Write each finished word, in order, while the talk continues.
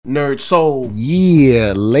NERDSoul.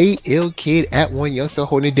 Yeah, late ill kid at one youngster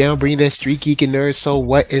holding it down, bringing that street geek and nerd soul.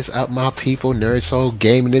 What is up, my people? Nerd Soul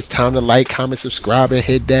Gaming. It's time to like, comment, subscribe, and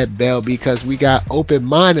hit that bell because we got open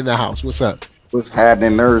mind in the house. What's up? What's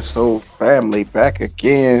happening, NERDSoul family? Back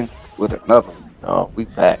again with another one, y'all. We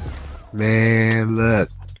back. Man, look.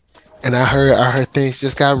 And I heard things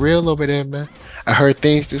just got real over there, man. I heard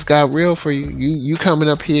things just got real for you. You coming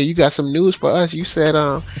up here, you got some news for us. You said,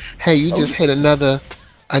 hey, you Oh, just hit another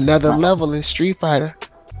level in Street Fighter.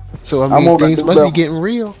 So I I'm mean on a things new must be level. getting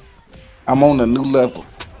real. I'm on a new level.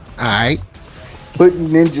 Alright. Putting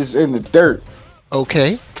ninjas in the dirt.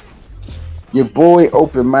 Okay. Your boy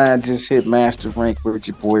Open Mind just hit master rank with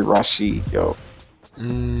your boy Rashid, yo.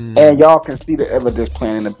 And Mm, y'all can see the evidence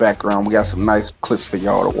playing in the background. We got some nice clips for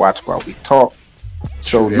y'all to watch while we talk.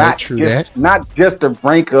 true So that, not true just that. not just to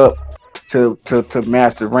rank up to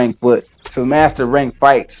master rank, but to master rank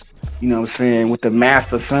fights. You know what I'm saying, with the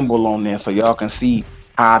master symbol on there, so y'all can see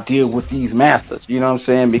how I deal with these masters. You know what I'm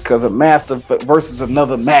saying, because a master versus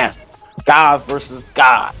another master, gods versus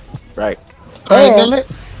God, right? Alright, now And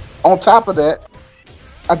on top of that,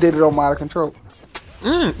 I did it on modern control.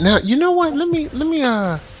 now you know what? Let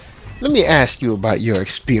me ask you about your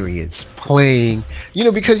experience playing,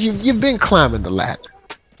 because you've been climbing the ladder.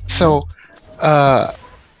 So uh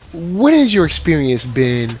what has your experience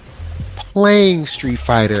been playing Street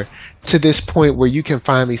Fighter to this point where you can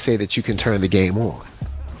finally say that you can turn the game on?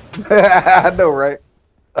 I know, right?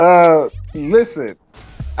 Listen,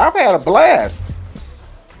 I've had a blast,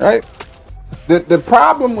 right? The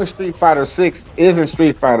problem with Street Fighter 6 isn't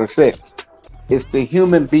Street Fighter 6. It's the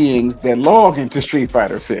human beings that log into Street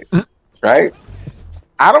Fighter 6, right?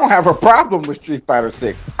 I don't have a problem with Street Fighter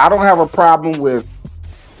 6. I don't have a problem with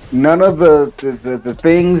none of the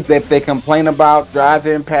things that they complain about. Drive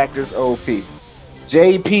Impact is OP.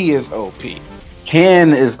 JP is OP.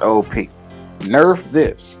 Ken is OP. Nerf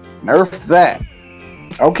this. Nerf that.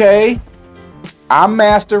 Okay. I'm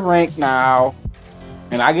master rank now,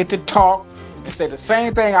 and I get to talk and say the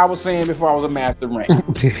same thing I was saying before I was a master rank.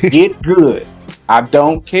 Get good. I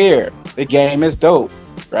don't care. The game is dope,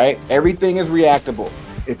 right? Everything is reactable.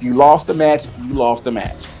 If you lost the match, you lost the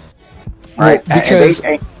match, Well, right? because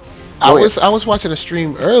I Go ahead. was I was watching a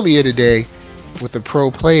stream earlier today with a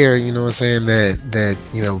pro player, what I'm saying, that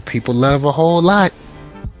people love a whole lot.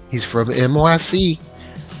 He's from NYC.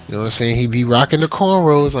 You know what I'm saying? He be rocking the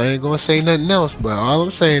cornrows. I ain't gonna say nothing else, but all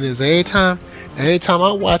I'm saying is anytime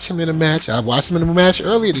I watch him in a match, I watched him in a match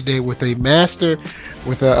earlier today with a master,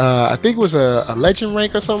 with I think it was a legend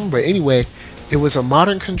rank or something. But anyway, it was a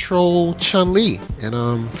modern control Chun Li,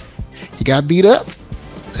 and he got beat up,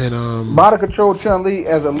 and Modern control Chun Li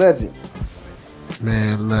as a legend.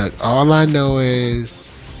 man, look, all I know is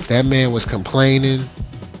that man was complaining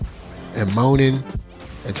and moaning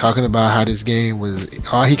and talking about how this game was.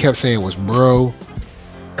 All he kept saying was, "Bro,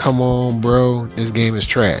 come on, bro, this game is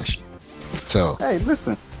trash." So, Hey,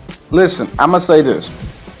 listen. I'm gonna say this.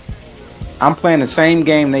 I'm playing the same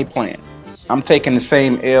game they playing. I'm taking the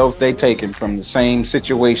same L's they taking from the same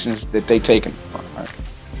situations that they taking from. Right?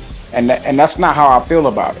 And that's not how I feel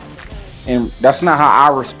about it. And that's not how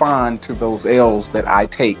I respond to those L's that I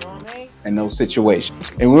take in those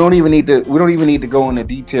situations. And we don't even need to go into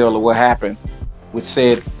detail of what happened with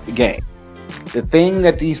said game. The thing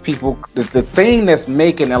that these people, the thing that's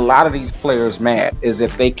making a lot of these players mad is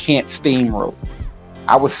if they can't steamroll.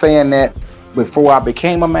 I was saying that before I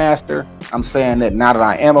became a master. I'm saying that now that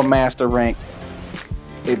I am a master rank.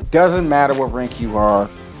 It doesn't matter what rank you are.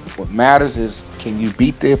 What matters is, can you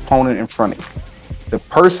beat the opponent in front of you? The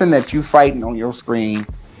person that you fighting on your screen,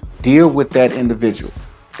 deal with that individual.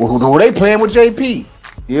 Well, who are they playing with JP?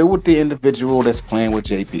 Deal with the individual that's playing with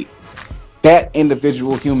JP. That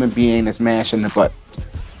individual human being that's mashing the buttons,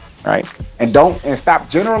 right? And stop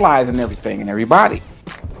generalizing everything and everybody.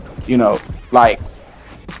 You know, like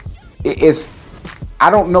it's. I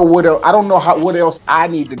don't know what else, I don't know what else I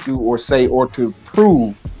need to do or say or to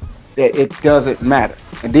prove that it doesn't matter.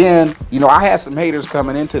 And then, I had some haters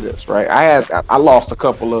coming into this, right? I lost a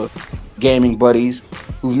couple of gaming buddies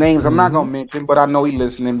whose names I'm not mhm. gonna mention, but I know he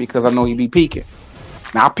listening because I know he be peeking.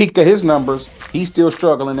 Now I peeked at his numbers. He's still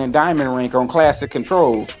struggling in diamond rank on classic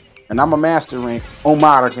controls, and I'm a master rank on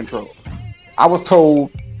modern control. I was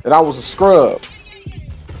told that I was a scrub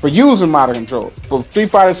for using modern controls. For Street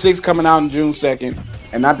Fighter 6 coming out in June 2nd,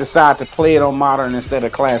 and I decided to play it on modern instead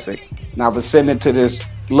of classic. And I've ascended to this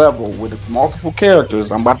level with multiple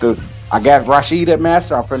characters. I got Rashid at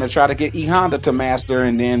master. I'm finna try to get E Honda to master,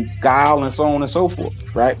 and then Guile and so on and so forth,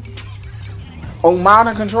 right? On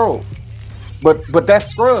modern control. But that's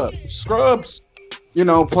scrubs. Scrubs,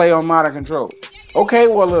 play on modern control. Okay,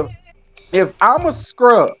 well if I'm a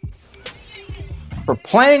scrub for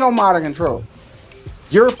playing on modern control,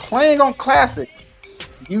 you're playing on classic,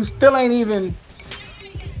 you still ain't even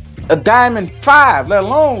a diamond 5, let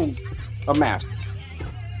alone a master.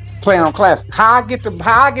 Playing on classic. How I get the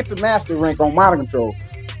master rank on modern control,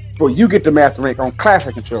 but you get the master rank on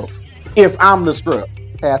classic control. If I'm the scrub.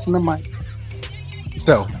 Passing the mic.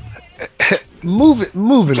 So moving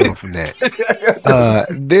on from that.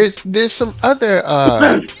 There's some other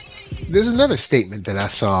there's another statement that I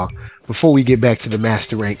saw before we get back to the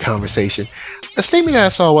master rank conversation. A statement that I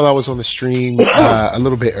saw while I was on the stream a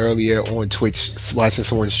little bit earlier on Twitch, watching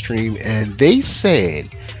someone stream, and they said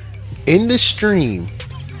in the stream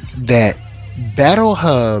that Battle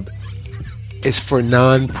Hub is for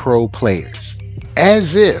non-pro players,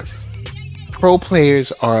 as if pro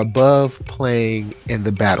players are above playing in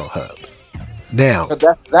the Battle Hub. Now, But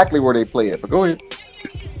that's exactly where they play it. But go ahead.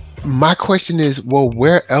 my question is, well,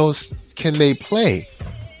 where else can they play?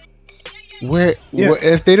 Yeah. Where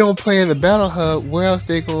if they don't play in the Battle Hub, where else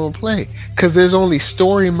they gonna play? Because there's only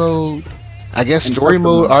story mode, I guess, And story custom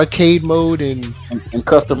mode, room. arcade mode, and And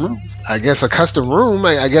custom rooms. I guess a custom room.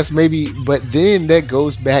 I guess maybe, but then that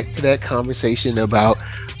goes back to that conversation about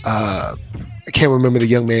I can't remember the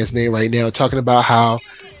young man's name right now, talking about how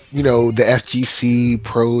the FGC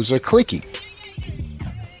pros are clicky.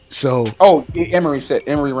 So Oh, Emery Rain said.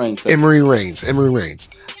 Emery Reigns.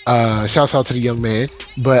 Shouts out to the young man.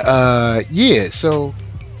 But yeah, so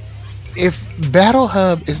if Battle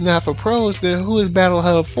Hub is not for pros, then who is Battle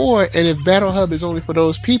Hub for? And if Battle Hub is only for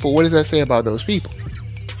those people, what does that say about those people?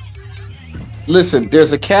 Listen,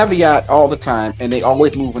 there's a caveat all the time, and they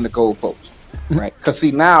always move in the goalpost, right? Because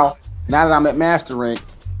see now that I'm at master rank,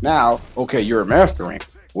 now okay, you're a master rank.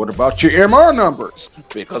 What about your MR numbers?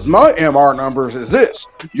 Because my MR numbers is this.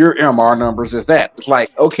 Your MR numbers is that. It's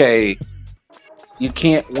like, okay, you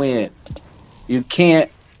can't win. You can't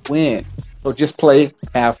win. So just play,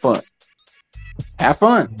 have fun. Have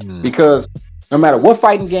fun. Because no matter what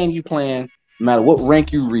fighting game you playing, no matter what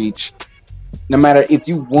rank you reach, no matter if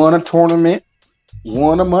you won a tournament,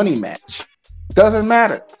 won a money match, doesn't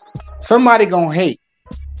matter. Somebody gonna hate.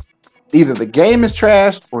 Either the game is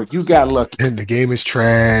trash or you got lucky. And the game is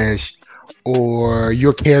trash, or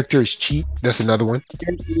your character is cheap. That's another one.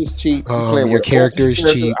 It's cheap. Your character is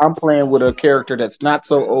cheap. I'm playing with a character that's not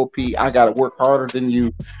so OP. I gotta work harder than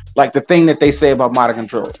you. Like the thing that they say about modern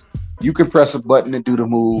control. You can press a button to do the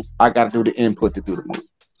move. I gotta do the input to do the move.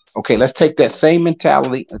 Okay, let's take that same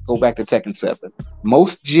mentality and go back to Tekken 7.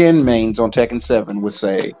 Most Jin mains on Tekken 7 would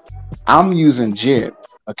say, I'm using Jin,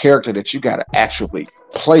 a character that you gotta actually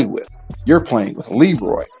play with. You're playing with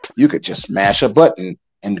Leroy. You could just mash a button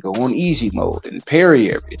and go on easy mode and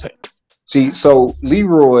parry everything. See, so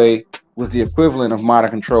Leroy was the equivalent of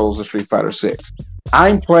modern controls of Street Fighter 6.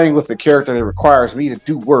 I'm playing with a character that requires me to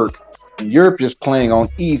do work, and you're just playing on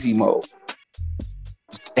easy mode.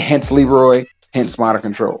 Hence Leroy, hence modern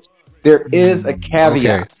controls. There is a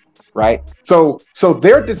caveat, Okay. right? So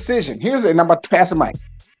their decision, and I'm about to pass the mic.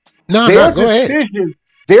 No, go ahead.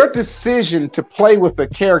 Their decision to play with a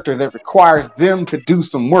character that requires them to do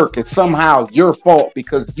some work is somehow your fault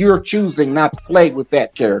because you're choosing not to play with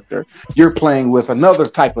that character. You're playing with another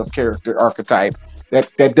type of character archetype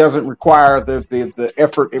that doesn't require the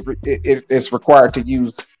effort it's required to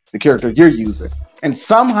use the character you're using. And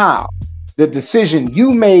somehow the decision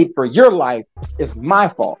you made for your life is my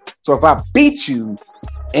fault. So if I beat you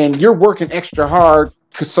and you're working extra hard,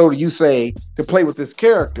 so you say, to play with this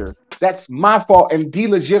character, that's my fault and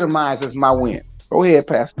delegitimizes my win. Go ahead,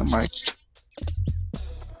 pass the mic.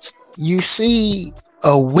 You see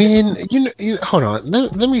a win. Hold on.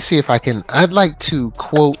 Let me see if I can. I'd like to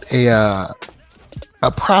quote a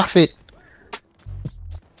prophet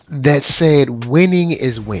that said, "Winning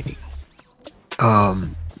is winning."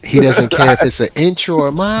 He doesn't care if it's an inch or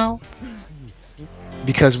a mile,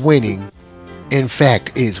 because winning, in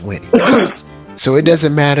fact, is winning. So it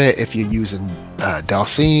doesn't matter if you're using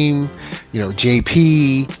Dalsim,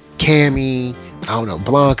 JP, Cammy, I don't know,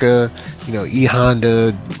 Blanca, E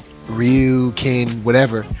Honda, Ryu, Ken,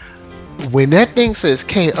 whatever. When that thing says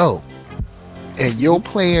KO and your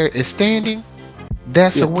player is standing,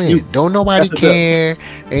 that's a win. Don't nobody care.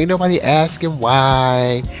 Ain't nobody asking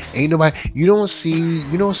why. Ain't nobody. You don't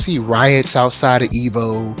see riots outside of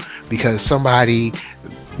Evo because somebody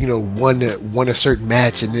won a certain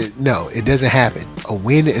match, and it doesn't happen. A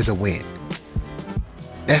win is a win.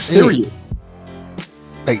 That's it.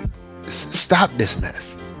 Like, stop this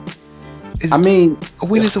mess. A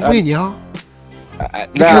win is a win, y'all.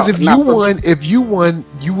 Because if you won,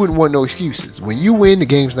 you wouldn't want no excuses. When you win, the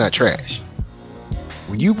game's not trash.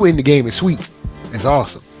 When you win, the game is sweet. It's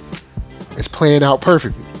awesome. It's playing out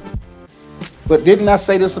perfectly. But didn't I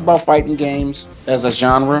say this about fighting games as a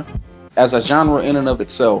genre? As a genre in and of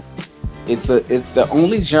itself, it's the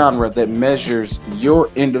only genre that measures your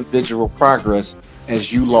individual progress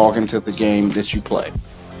as you log into the game that you play.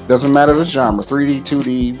 Doesn't matter the genre, 3D,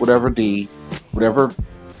 2D, whatever D, whatever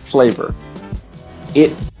flavor.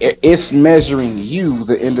 It's measuring you,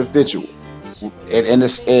 the individual,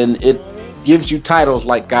 and it gives you titles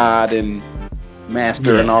like God and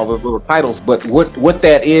Master and all those little titles. But what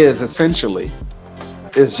that is essentially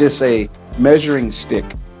is just a measuring stick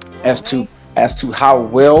as to how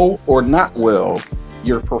well or not well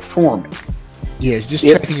you're performing. Yeah, it's just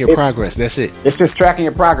tracking your progress. That's it. It's just tracking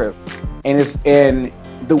your progress, and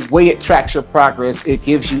the way it tracks your progress, it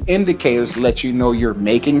gives you indicators to let you know you're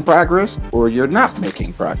making progress or you're not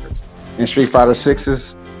making progress. In Street Fighter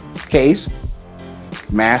 6's case,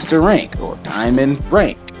 Master rank or Diamond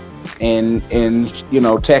rank. And in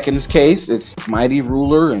Tekken's case, it's Mighty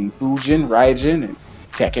Ruler and Fujin, Raijin, and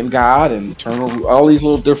Tekken God and Eternal, all these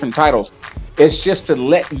little different titles. It's just to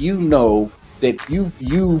let you know that you've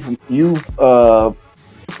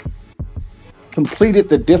completed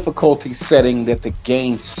the difficulty setting that the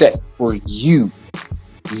game set for you.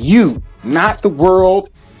 You, not the world,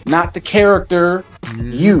 not the character,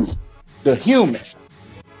 you, the human.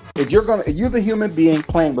 If you're the human being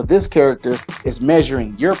playing with this character, it's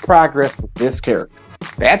measuring your progress with this character.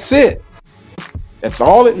 That's it. That's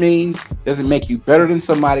all it means. Doesn't make you better than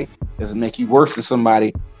somebody, doesn't make you worse than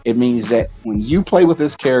somebody. It means that when you play with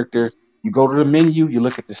this character, you go to the menu, you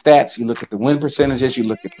look at the stats, you look at the win percentages, you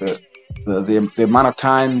look at the amount of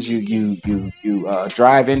times you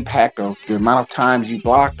drive impact, or the amount of times you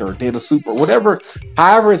blocked or did a super, whatever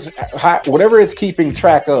it's keeping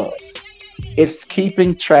track of. It's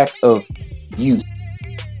keeping track of you.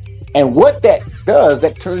 And what that does,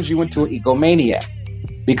 that turns you into an egomaniac.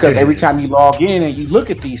 Because every time you log in and you look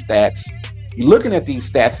at these stats, you're looking at these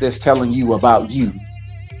stats that's telling you about you.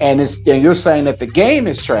 And you're saying that the game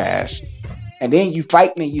is trash. And then you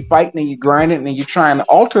fighting and you grinding and you're trying to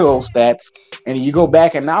alter those stats. And you go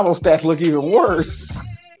back and now those stats look even worse.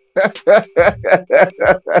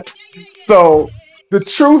 So the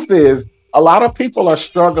truth is, a lot of people are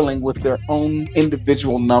struggling with their own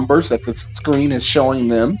individual numbers that the screen is showing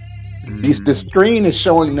them. The screen is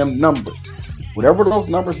showing them numbers. Whatever those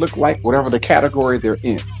numbers look like, whatever the category they're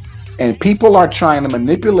in. And people are trying to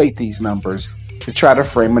manipulate these numbers to try to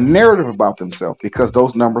frame a narrative about themselves, because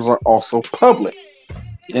those numbers are also public.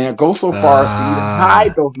 And it goes so far as to even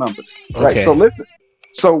hide those numbers. Okay. Right. So listen.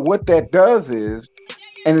 So what that does is,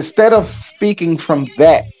 and instead of speaking from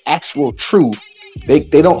that actual truth, they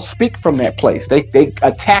don't speak from that place. They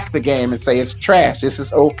attack the game and say it's trash. This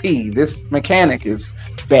is OP. This mechanic is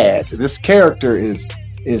bad. This character is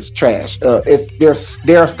trash.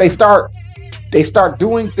 They start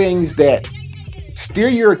doing things that steer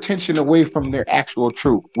your attention away from their actual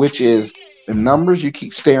truth, which is the numbers you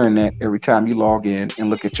keep staring at every time you log in and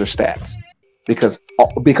look at your stats. Because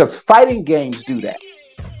fighting games do that.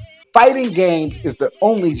 Fighting games is the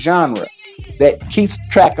only genre that keeps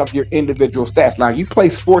track of your individual stats. Now, you play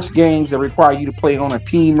sports games that require you to play on a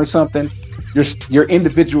team or something. Your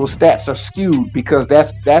individual stats are skewed, because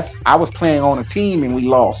that's I was playing on a team and we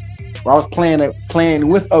lost. Or I was playing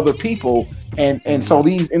with other people, and so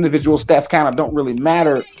these individual stats kind of don't really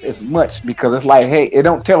matter as much, because it's like, hey, it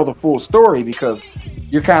don't tell the full story, because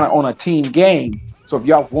you're kind of on a team game. So if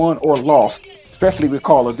y'all won or lost, especially with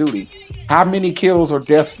Call of Duty, how many kills or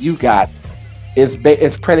deaths you got is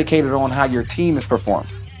predicated on how your team is performing.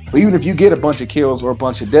 But even if you get a bunch of kills or a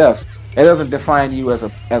bunch of deaths, it doesn't define you as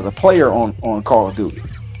a player on Call of Duty.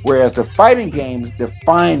 Whereas the fighting games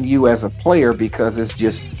define you as a player, because it's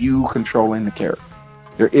just you controlling the character.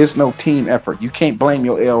 There is no team effort. You can't blame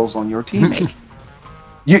your L's on your teammate.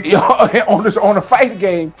 On a fighting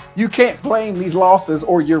game, you can't blame these losses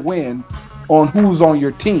or your wins on who's on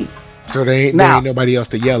your team. So there ain't nobody else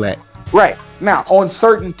to yell at. Right. Now, on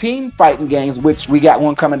certain team fighting games, which we got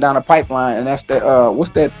one coming down the pipeline, and that's the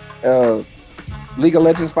what's that League of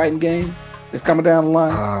Legends fighting game that's coming down the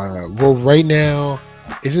line? Well, right now,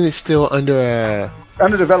 isn't it still under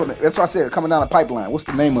development? That's what I said, coming down the pipeline. What's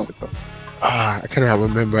the name of it though? I cannot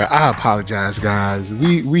remember. I apologize, guys.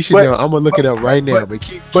 We should know. I'm gonna look it up right now. But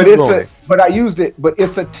keep going. But I used it. But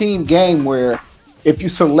it's a team game where if you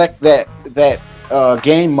select that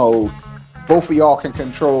game mode, both of y'all can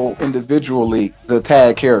control individually the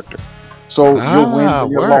tag character. So your wins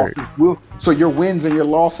and your losses your wins and your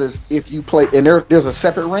losses, if you play, and there's a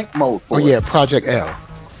separate rank mode for it. Yeah, Project L.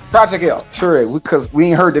 Project L, sure, because we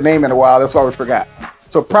ain't heard the name in a while. That's why we forgot.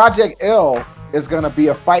 So Project L is going to be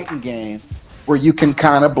a fighting game where you can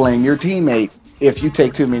kind of blame your teammate if you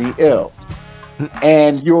take too many L's.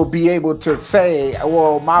 And you'll be able to say,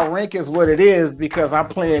 well, my rank is what it is because I'm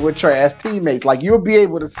playing with trash teammates. Like, you'll be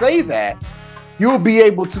able to say that. You'll be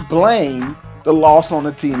able to blame the loss on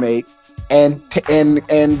the teammate and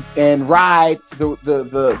ride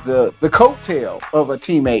the coattail of a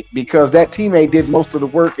teammate because that teammate did most of the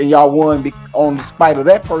work and y'all won on spite of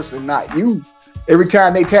that person, not you. Every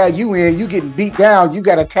time they tag you in, you getting beat down. You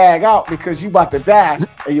got to tag out because you about to die,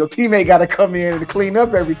 and your teammate got to come in and clean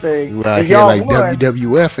up everything. Right and here, y'all like won,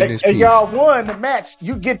 WWF in this and piece. y'all won the match.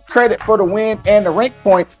 You get credit for the win and the rank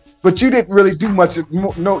points, but you didn't really do much.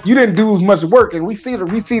 No, you didn't do as much work, and we see the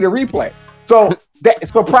replay. So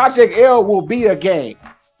Project L will be a game,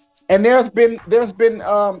 and there's been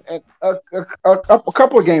a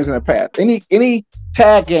couple of games in the past. Any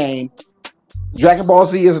tag game. Dragon Ball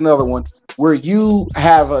Z is another one where you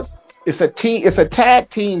have it's a tag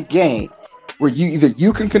team game where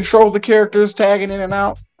you can control the characters tagging in and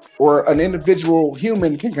out, or an individual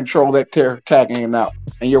human can control that tagging in and out,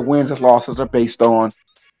 and your wins and losses are based on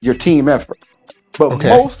your team effort. But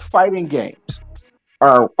most fighting games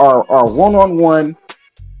are one-on-one.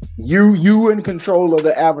 You in control of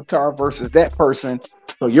the avatar versus that person.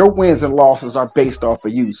 So your wins and losses are based off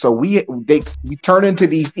of you. So we turn into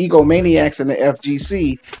these egomaniacs in the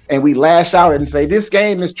FGC, and we lash out and say this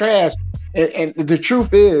game is trash. And the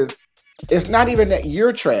truth is, it's not even that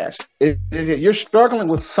you're trash. You're struggling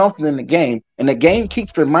with something in the game, and the game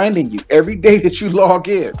keeps reminding you every day that you log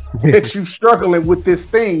in that you're struggling with this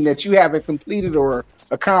thing that you haven't completed or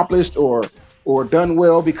accomplished or done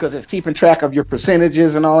well, because it's keeping track of your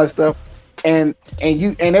percentages and all that stuff. And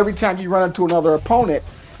every time you run into another opponent,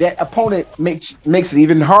 that opponent makes it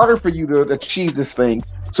even harder for you to achieve this thing.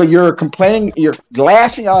 So you're complaining, you're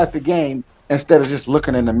lashing out at the game instead of just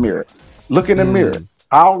looking in the mirror. Look in the mirror.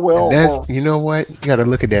 How well? You know what? You got to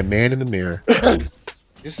look at that man in the mirror. You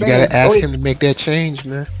got to ask him to make that change,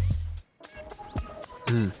 man.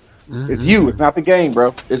 It's you. It's not the game,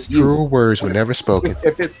 bro. It's you. True words were never spoken.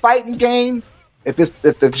 If it's fighting games, if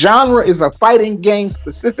the genre is a fighting game,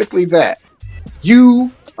 specifically that,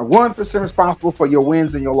 you are 1% responsible for your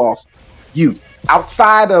wins and your losses. You,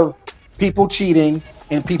 outside of people cheating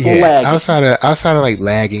and people lagging, outside of like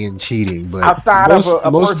lagging and cheating, but outside of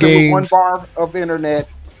a person games, with 1 bar of the internet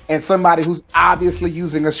and somebody who's obviously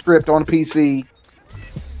using a script on PC.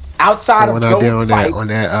 Outside of those fights, on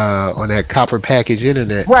that copper package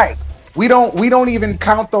internet, right? We don't even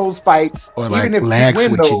count those fights, or like even if lag you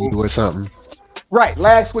win switching those, or something. Right,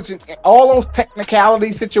 lag switching, all those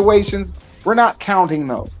technicality situations, we're not counting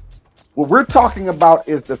those. What we're talking about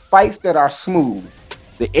is the fights that are smooth.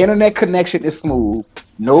 The internet connection is smooth,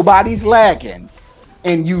 nobody's lagging,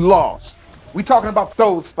 and you lost. We're talking about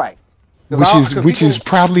those fights. Which is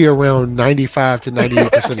probably around 95 to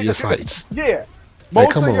 98% of your fights. Yeah.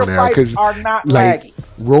 Most of your fights are not laggy.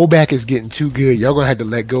 Rollback is getting too good. Y'all gonna have to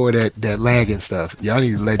let go of that lagging stuff. Y'all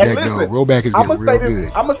need to let that go. Rollback is getting real good.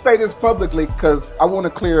 I'm gonna say this publicly because I want to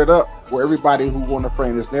clear it up for everybody who want to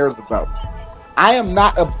frame this narrative about. I am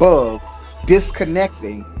not above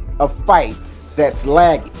disconnecting a fight that's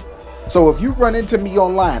laggy. So if you run into me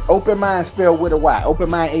online, open mind spelled with a Y, open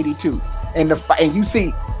mind 82, and you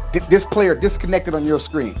see this player disconnected on your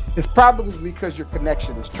screen, it's probably because your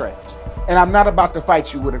connection is trash. And I'm not about to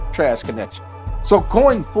fight you with a trash connection. So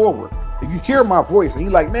going forward, if you hear my voice and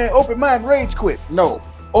you're like, man, open mind rage quit. No,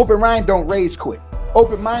 open mind don't rage quit.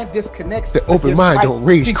 Open mind disconnects. The open mind don't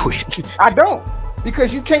rage quit. I don't,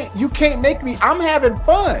 because you can't make me. I'm having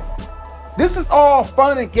fun. This is all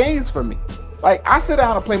fun and games for me. Like, I sit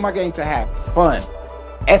down and play my game to have fun.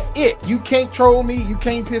 That's it. You can't troll me. You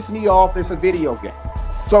can't piss me off. It's a video game.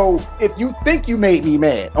 So if you think you made me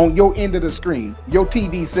mad on your end of the screen, your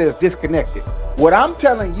TV says disconnected. What I'm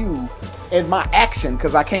telling you in my action,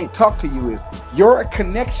 because I can't talk to you, is your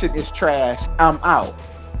connection is trash. I'm out.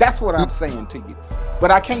 That's what I'm saying to you.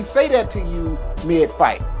 But I can't say that to you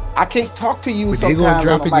mid-fight. I can't talk to you. But they gonna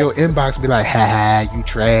drop in your inbox and be like, ha, you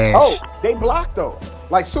trash. Oh, they block though.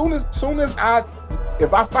 Like soon as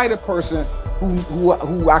if I fight a person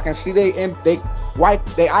who I can see they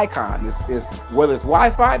icon is whether it's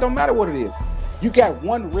Wi-Fi, don't matter what it is. You got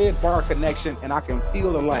one red bar connection and I can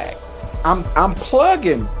feel the lag. I'm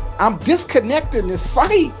plugging. I'm disconnecting this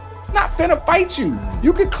fight. Not finna fight you.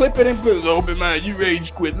 You can clip it and put open mind. You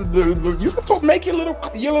rage quit. You can make your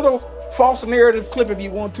little false narrative clip if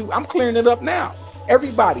you want to. I'm clearing it up now.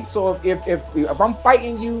 Everybody. So if I'm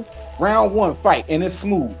fighting you, round 1 fight and it's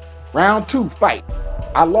smooth. Round 2 fight.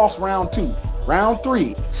 I lost round 2. Round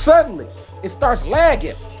 3. Suddenly it starts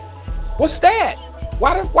lagging. What's that?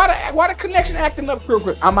 Why the connection acting up real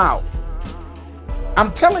quick? I'm out.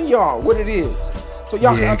 I'm telling y'all what it is, so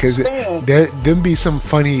y'all can Yeah, because understand. them be some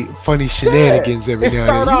funny Yeah, shenanigans every it now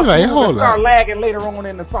and then. start You be off like, smooth and hold start up, lagging later on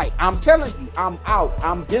in the fight. I'm telling you, I'm out.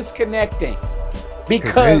 I'm disconnecting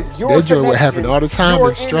because because your that joint would happen connection, all the time your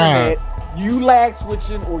in Strive. internet, you lag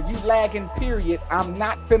switching or you lagging. Period. I'm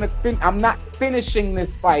not finishing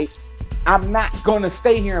this fight. I'm not gonna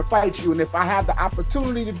stay here and fight you. And if I have the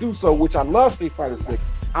opportunity to do so, which I love Street Fighter 6,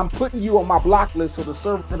 I'm putting you on my block list so the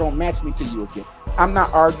server don't match me to you again. I'm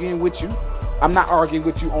not arguing with you. I'm not arguing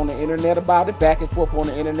with you on the internet about it, back and forth on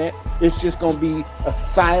the internet. It's just gonna be a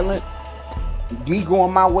silent me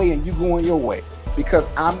going my way and you going your way. Because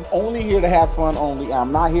I'm only here to have fun only.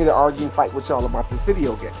 I'm not here to argue and fight with y'all about this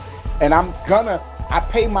video game. And I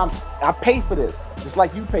pay for this, just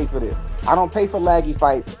like you pay for this. I don't pay for laggy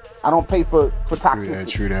fights. I don't pay for True that, toxicity.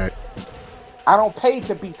 true that. I don't pay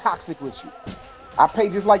to be toxic with you. I pay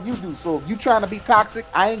just like you do. So if you trying to be toxic,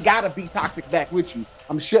 I ain't gotta be toxic back with you.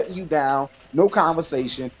 I'm shutting you down, no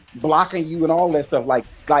conversation, blocking you and all that stuff. Like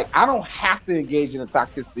I don't have to engage in the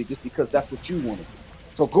toxicity just because that's what you want to do.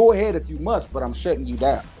 So go ahead if you must, but I'm shutting you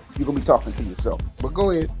down. You're gonna be talking to yourself. But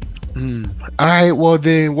go ahead. Mm. All right, well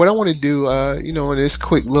then, what I want to do, in this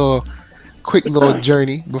quick little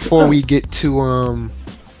journey before we get to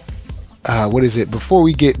what is it? Before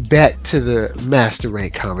we get back to the master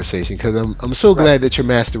rank conversation, because I'm so Right. glad that you're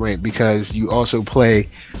master rank because you also play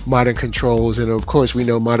modern controls, and of course we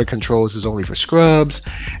know modern controls is only for scrubs,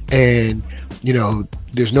 and you know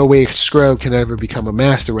there's no way a scrub can ever become a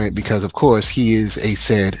master rank because of course he is a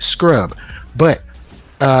said scrub. But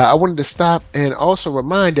I wanted to stop and also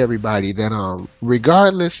remind everybody that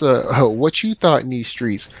regardless of what you thought in these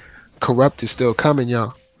streets, corrupt is still coming,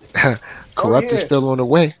 y'all. Oh Corrupt is yeah. still on the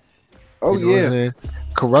way. Oh You know what I'm yeah. saying?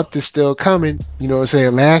 Corrupt is still coming. You know what I'm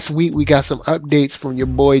saying? Last week we got some updates from your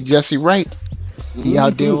boy Jesse Wright. He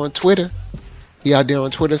out there Mm-hmm. on Twitter. He out there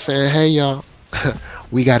on Twitter saying, "Hey y'all,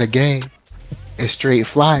 we got a game. It's straight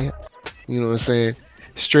fire. You know what I'm saying?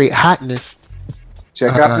 Straight hotness."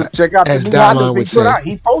 Check out the As new hotness Dylon he would put say. out.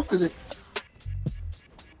 He posted it.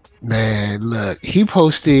 Man, look, he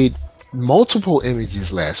posted multiple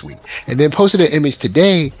images last week, and then posted an image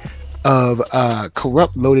today of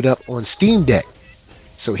Corrupt loaded up on Steam Deck.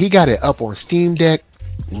 So he got it up on Steam Deck,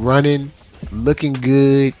 running, looking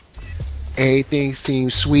good. Everything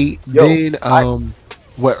seems sweet. Yo, Then I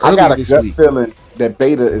what I earlier got a this gut week, feeling that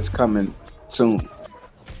beta is coming soon.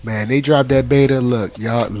 man, they dropped that beta. Look,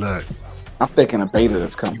 y'all, look, I'm thinking a beta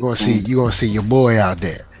is coming soon. you're gonna see your boy out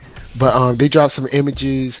there. But they dropped some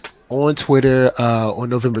images on Twitter on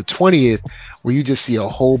November 20th where you just see a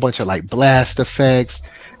whole bunch of like blast effects,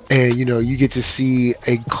 and you get to see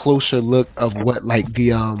a closer look of what like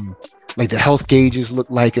the health gauges look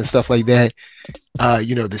like and stuff like that.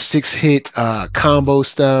 The 6 hit combo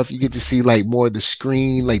stuff. You get to see like more of the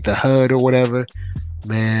screen, like the HUD or whatever.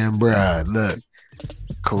 Man, bruh, look,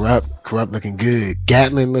 corrupt looking good.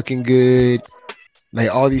 Gatlin looking good. Like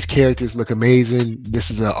all these characters look amazing. This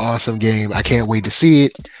is an awesome game. I can't wait to see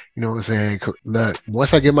it. You know what I'm saying? Look,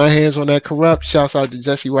 once I get my hands on that corrupt, shouts out to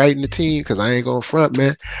Jesse Wright and the team because I ain't gonna front,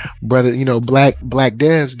 man. Brother, Black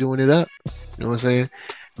Devs doing it up. You know what I'm saying?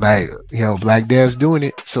 Like, Black Devs doing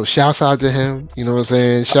it. So shouts out to him. You know what I'm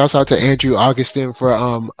saying? Shouts out to Andrew Augustin for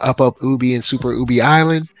Up Ubi and Super Ubi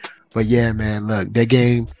Island. But yeah, man, look, that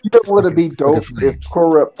game You know is what would be looking dope flames.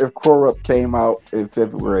 If Coreupt came out in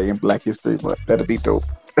February in Black History Month. That'd be dope.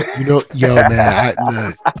 Yo, man,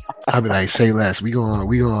 I'll be like, say less. We gonna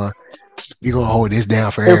hold this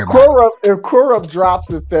down for everybody. If Coreupt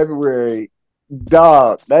drops in February,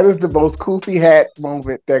 dog, that is the most Koofy hat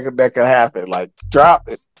moment that could happen. Like drop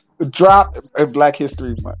in Black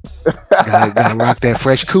History Month. Gotta rock that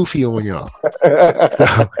fresh kufi on y'all.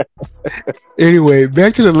 So anyway,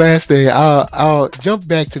 back to the last thing. I'll jump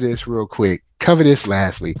back to this real quick. Cover this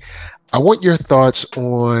lastly. I want your thoughts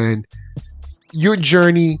on your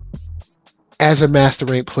journey as a master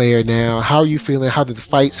rank player now. How are you feeling? How do the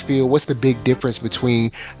fights feel? What's the big difference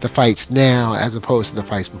between the fights now as opposed to the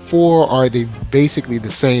fights before? Are they basically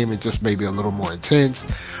the same and just maybe a little more intense?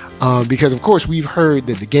 Because of course we've heard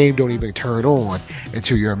that the game don't even turn on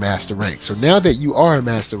until you're a master rank. So now that you are a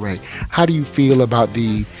master rank, how do you feel about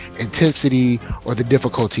the intensity or the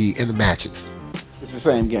difficulty in the matches? It's the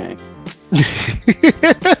same game.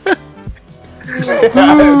 Because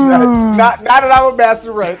Not that I'm a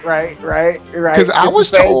master rank, right. I It's the was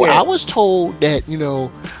same told I game. was told that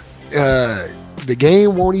uh, the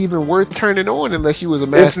game won't even worth turning on unless you was a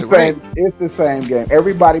It's the master rank. same. It's the same game.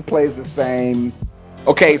 Everybody plays the same.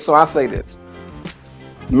 Okay, so I say this: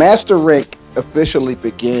 Master Rank officially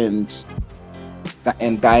begins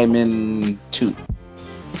in Diamond 2.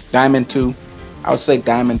 Diamond 2. I would say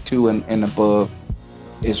Diamond 2 and above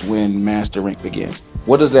is when Master Rank begins.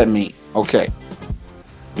 What does that mean? Okay.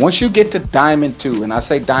 Once you get to Diamond 2, and I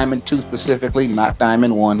say Diamond 2 specifically, not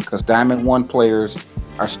Diamond 1, because Diamond 1 players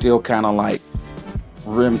are still kind of like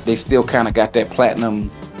they still kind of got that platinum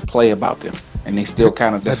play about them. And they still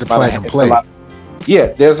kind of That's that's the about platinum it's a play. lot. Yeah,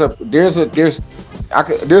 there's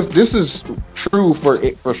this is true for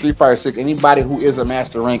Street Fighter 6. Anybody who is a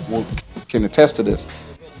master rank can attest to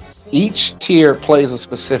this. Each tier plays a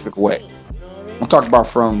specific way. I'm talking about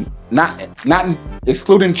from not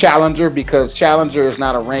excluding Challenger, because Challenger is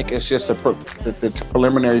not a rank. It's just the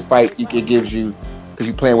preliminary fight it gives you because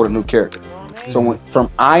you're playing with a new character. So from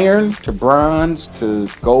Iron to Bronze to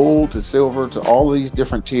Gold to Silver to all these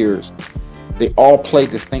different tiers, they all play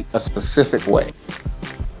a specific way.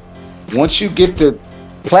 Once you get to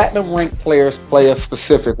Platinum rank, players play a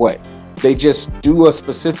specific way. They just do a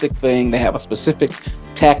specific thing. They have a specific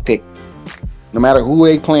tactic. No matter who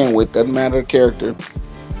they playing with, doesn't matter the character.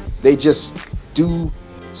 They just do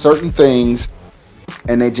certain things,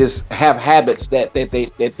 and they just have habits that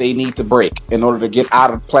they need to break in order to get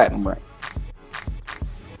out of Platinum rank.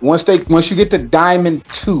 Once you get to Diamond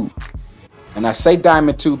 2, and I say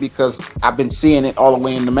Diamond 2 because I've been seeing it all the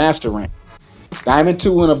way in the Master rank. Diamond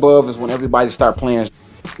 2 and above is when everybody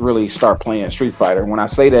really start playing Street Fighter. When I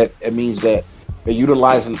say that, it means that they're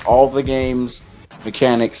utilizing all the game's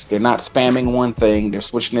mechanics. They're not spamming one thing. They're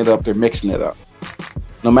switching it up. They're mixing it up.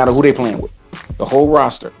 No matter who they're playing with. The whole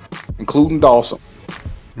roster, including Dawson.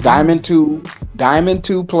 Diamond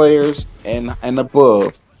 2 players and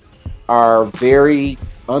above are very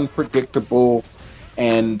unpredictable,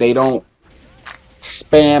 and they don't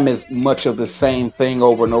spam as much of the same thing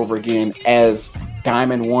over and over again as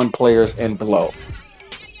Diamond 1 players and below.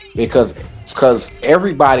 Because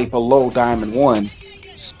everybody below Diamond 1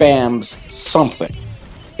 spams something.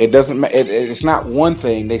 It's not one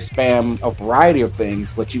thing. They spam a variety of things,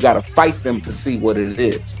 but you got to fight them to see what it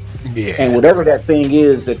is. Yeah. And whatever that thing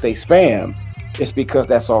is that they spam, it's because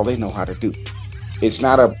that's all they know how to do. It's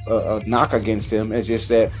not a knock against them. It's just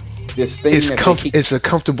that this thing it's a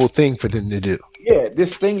comfortable thing for them to do. Yeah,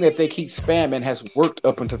 this thing that they keep spamming has worked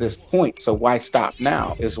up until this point. So why stop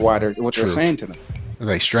now? Is they're saying to them.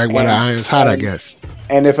 Like strike while the iron's hot, I guess.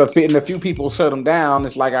 And if a few people shut them down,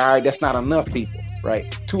 it's like, all right, that's not enough people,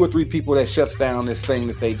 right? 2 or 3 people that shuts down this thing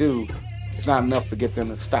that they do, it's not enough to get them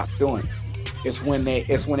to stop doing it. It's when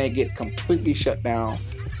they get completely shut down.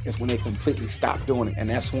 It's when they completely stop doing it, and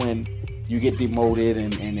that's when you get demoted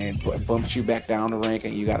and it bumps you back down the rank,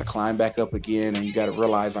 and you got to climb back up again, and you got to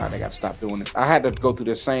realize, all right, I got to stop doing this. I had to go through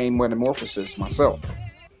the same metamorphosis myself.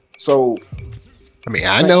 So, I mean,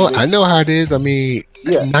 I know how it is. I mean,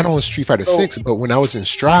 not on Street Fighter 6, but when I was in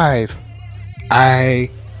Strive, I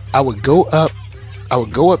would go up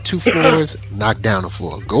 2 floors, knock down a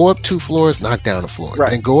floor. Go up 2 floors, knock down a floor.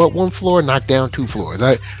 Right. Then go up 1 floor, knock down 2 floors.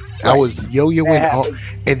 I was yo-yoing all,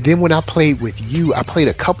 and then when I played with you, I played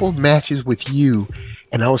a couple of matches with you,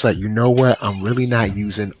 and I was like, you know what? I'm really not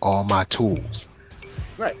using all my tools.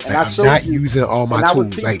 Right. And like, I'm not using all my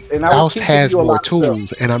tools. Like Faust has more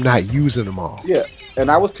tools, and I'm not using them all. Yeah.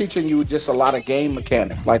 And I was teaching you just a lot of game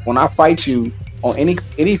mechanics. Like when I fight you on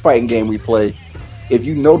any fighting game we play, if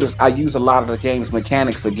you notice, I use a lot of the game's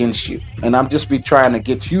mechanics against you, and I'm just trying to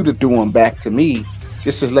get you to do them back to me.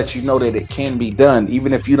 Just to let you know that it can be done,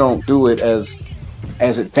 even if you don't do it as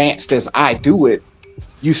advanced as I do it.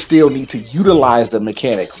 You still need to utilize the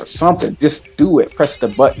mechanic for something. Just do it. Press the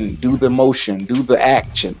button. Do the motion. Do the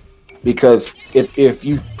action. Because if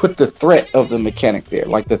you put the threat of the mechanic there,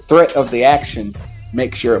 like the threat of the action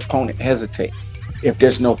makes your opponent hesitate. If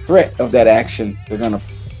there's no threat of that action, they're gonna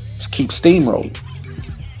keep steamrolling.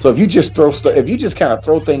 So if you just kind of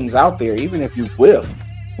throw things out there, even if you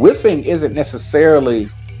whiffing isn't necessarily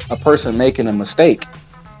a person making a mistake,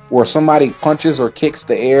 where somebody punches or kicks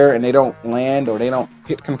the air and they don't land or they don't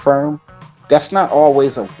hit confirm. That's not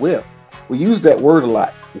always a whiff. We use that word a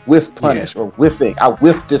lot, whiff punish or whiffing. I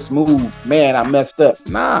whiffed this move, man, I messed up.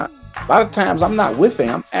 Nah, a lot of times I'm not whiffing.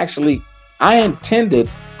 I intended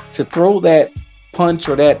to throw that punch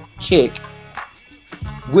or that kick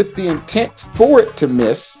with the intent for it to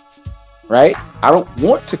miss, right? I don't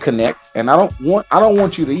want to connect, and I don't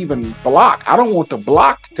want you to even block. I don't want the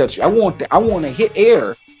block to touch you. I want to hit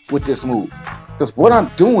air with this move, because what I'm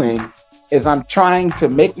doing is I'm trying to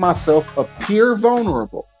make myself appear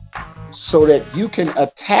vulnerable so that you can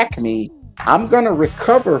attack me. I'm gonna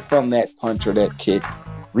recover from that punch or that kick,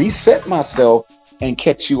 reset myself, and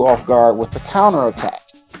catch you off guard with the counter attack.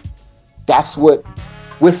 That's what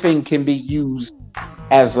whiffing can be used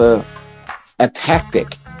as a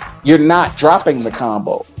tactic. You're not dropping the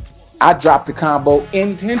combo. I dropped the combo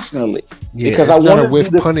intentionally Yeah, because I it's not a wanted to do whiff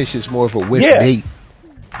the punish, it's more of a whiff yeah. bait.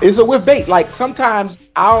 It's a whiff bait. Like sometimes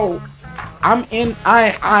I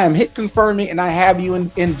am hit confirming and I have you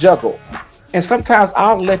in juggle. And sometimes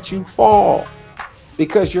I'll let you fall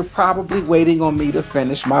because you're probably waiting on me to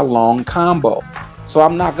finish my long combo. So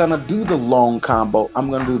I'm not gonna do the long combo. I'm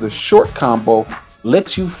gonna do the short combo,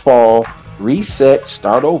 let you fall, reset,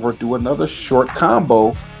 start over, do another short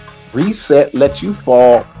combo, reset, let you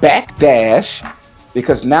fall, backdash,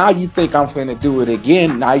 because now you think I'm finna do it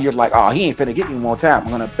again. Now you're like, oh, he ain't finna get me one more time. I'm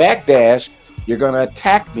gonna backdash. You're gonna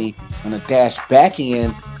attack me. I'm gonna dash back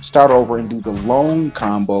in, start over, and do the long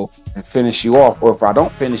combo and finish you off. Or if I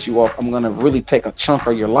don't finish you off, I'm gonna really take a chunk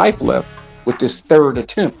of your life left with this third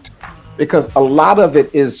attempt, because a lot of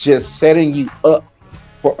it is just setting you up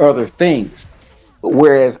for other things.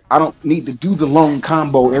 Whereas I don't need to do the long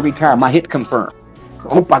combo every time I hit confirm.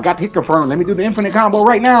 Oh, I got to hit confirm. Let me do the infinite combo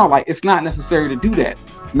right now. Like, it's not necessary to do that.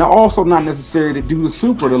 Now, also not necessary to do the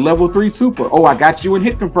super, the level 3 super. Oh, I got you in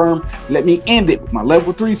hit confirm. Let me end it with my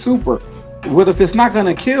level 3 super. Well, if it's not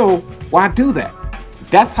gonna kill, why do that?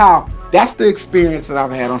 That's the experience that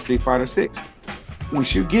I've had on Street Fighter 6.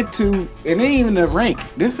 Once you get to, and even the rank,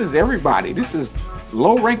 this is everybody. This is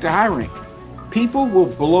low rank to high rank. People will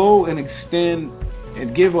blow and extend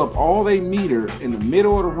and give up all they meter in the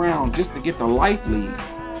middle of the round just to get the life lead.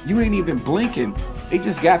 You ain't even blinking. They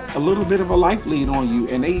just got a little bit of a life lead on you,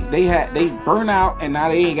 and they burn out, and now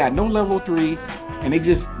they ain't got no level 3, and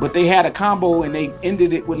but they had a combo and they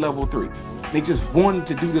ended it with level 3. They just wanted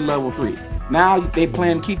to do the level 3. Now they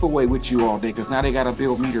playing keep away with you all day because now they got to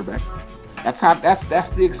build meter back. That's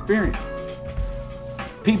the experience.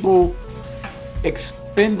 People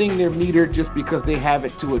expending their meter just because they have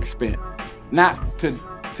it to expend, not to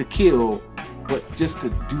kill, but just to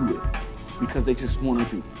do it because they just want to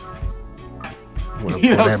do it.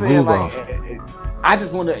 You know what I'm saying? Like, I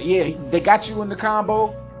just want to. Yeah, they got you in the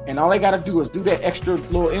combo, and all they got to do is do that extra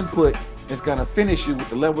little input. It's gonna finish you with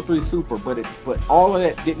the level 3 super, but all of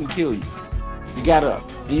that didn't kill you. You got up,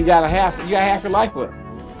 and you got half your life left,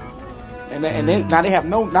 and then now they have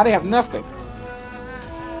nothing.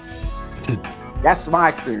 That's my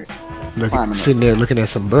experience. Sitting there looking at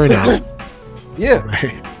some burnout. Yeah.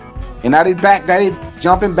 And now they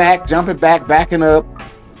jumping back, backing up.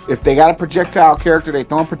 If they got a projectile character, they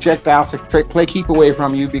throwing projectiles to play keep away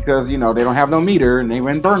from you because they don't have no meter and they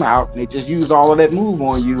went burnout and they just used all of that move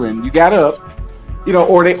on you and you got up,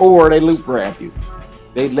 or they loop grab you.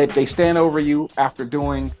 They stand over you after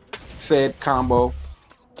doing said combo,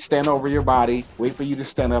 stand over your body, wait for you to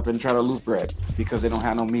stand up and try to loop grab because they don't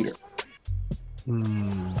have no meter.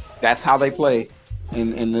 That's how they play,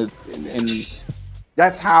 and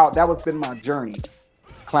that was been my journey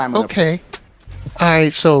climbing. Okay. All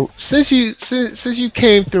right. So since you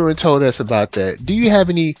came through and told us about that, do you have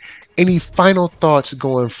any final thoughts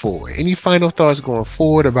going forward? Any final thoughts going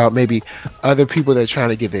forward about maybe other people that are trying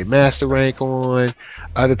to get their master rank on,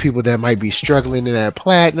 other people that might be struggling in that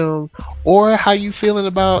platinum, or how you feeling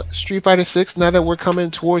about Street Fighter 6 now that we're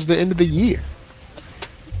coming towards the end of the year?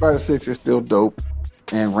 Fighter 6 is still dope,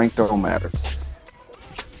 and rank don't matter.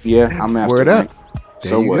 Yeah, I'm master Word rank. Up.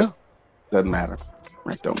 There So you what? Go. Doesn't matter.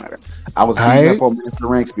 Rank don't matter. I was beating up on master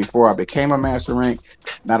ranks before I became a master rank.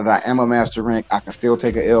 Now that I am a master rank, I can still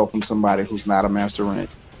take an L from somebody who's not a master rank.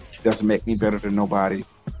 Doesn't make me better than nobody.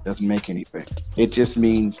 Doesn't make anything. It just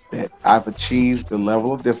means that I've achieved the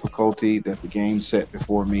level of difficulty that the game set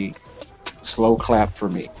before me. Slow clap for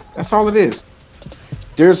me. That's all it is.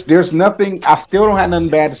 There's nothing. I still don't have nothing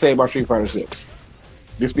bad to say about Street Fighter 6.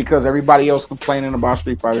 Just because everybody else complaining about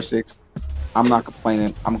Street Fighter 6, I'm not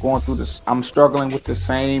complaining. I'm going through this. I'm struggling with the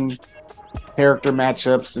same character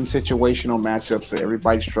matchups and situational matchups that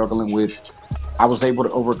everybody's struggling with. I was able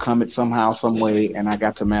to overcome it somehow, some way, and I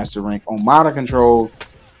got to master rank on modern control,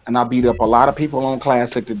 and I beat up a lot of people on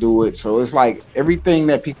classic to do it. So it's like everything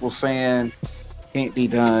that people saying can't be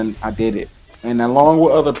done, I did it. And along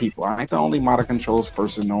with other people, I ain't the only modern controls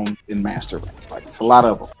person known in master ranks. Like, it's a lot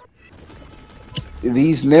of them.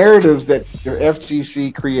 These narratives that the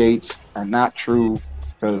FGC creates are not true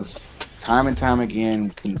because time and time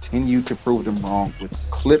again continue to prove them wrong with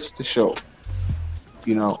clips to show.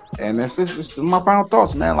 And that's just my final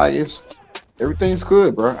thoughts, man. Like, everything's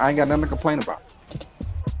good, bro. I ain't got nothing to complain about.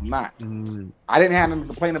 I'm not. I didn't have nothing to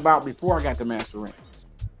complain about before I got the master rank.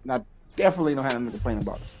 And I definitely don't have nothing to complain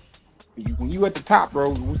about. When you at the top,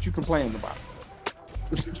 bro, what you complaining about?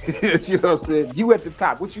 You know what I'm saying? You at the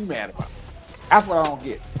top, what you mad about? That's what I don't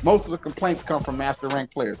get. Most of the complaints come from master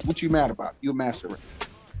rank players. What you mad about? You a master rank.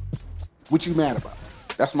 What you mad about?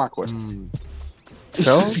 That's my question.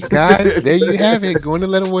 So, guys, there you have it. Going to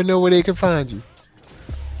let them know where they can find you.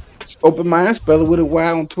 Open Mind, spell it with a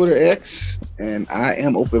Y on Twitter X, and I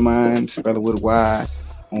am Open Mind, spell it with a Y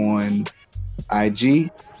on IG,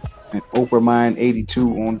 and Open Mind 82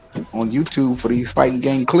 on YouTube for these fighting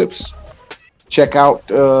game clips. Check out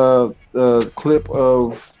the clip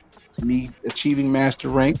of me achieving master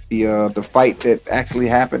rank, the fight that actually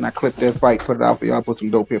happened. I clipped that fight, put it out for y'all, put some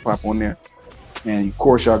dope hip hop on there, and of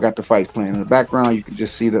course y'all got the fights playing in the background. You can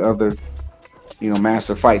just see the other,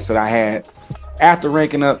 master fights that I had after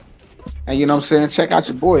ranking up. And you know what I'm saying? Check out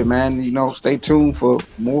your boy, man. Stay tuned for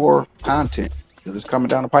more content because it's coming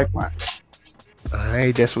down the pipeline. All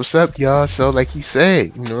right, that's what's up, y'all. So, like you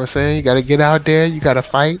said, you know what I'm saying? You got to get out there. You got to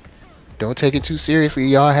fight. Don't take it too seriously.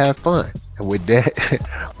 Y'all have fun. And with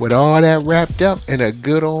that, with all that wrapped up in a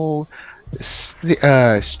good old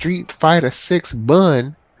Street Fighter 6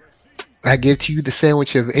 bun, I give to you the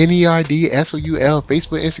sandwich of NERDSoul,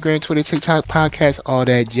 Facebook, Instagram, Twitter, TikTok, podcast, all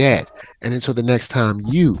that jazz. And until the next time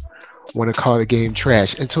you want to call the game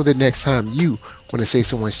trash, until the next time you want to say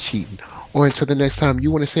someone's cheating, or until the next time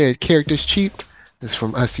you want to say a character's cheap, this is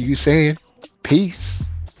from us to you saying, peace.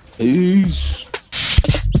 Peace.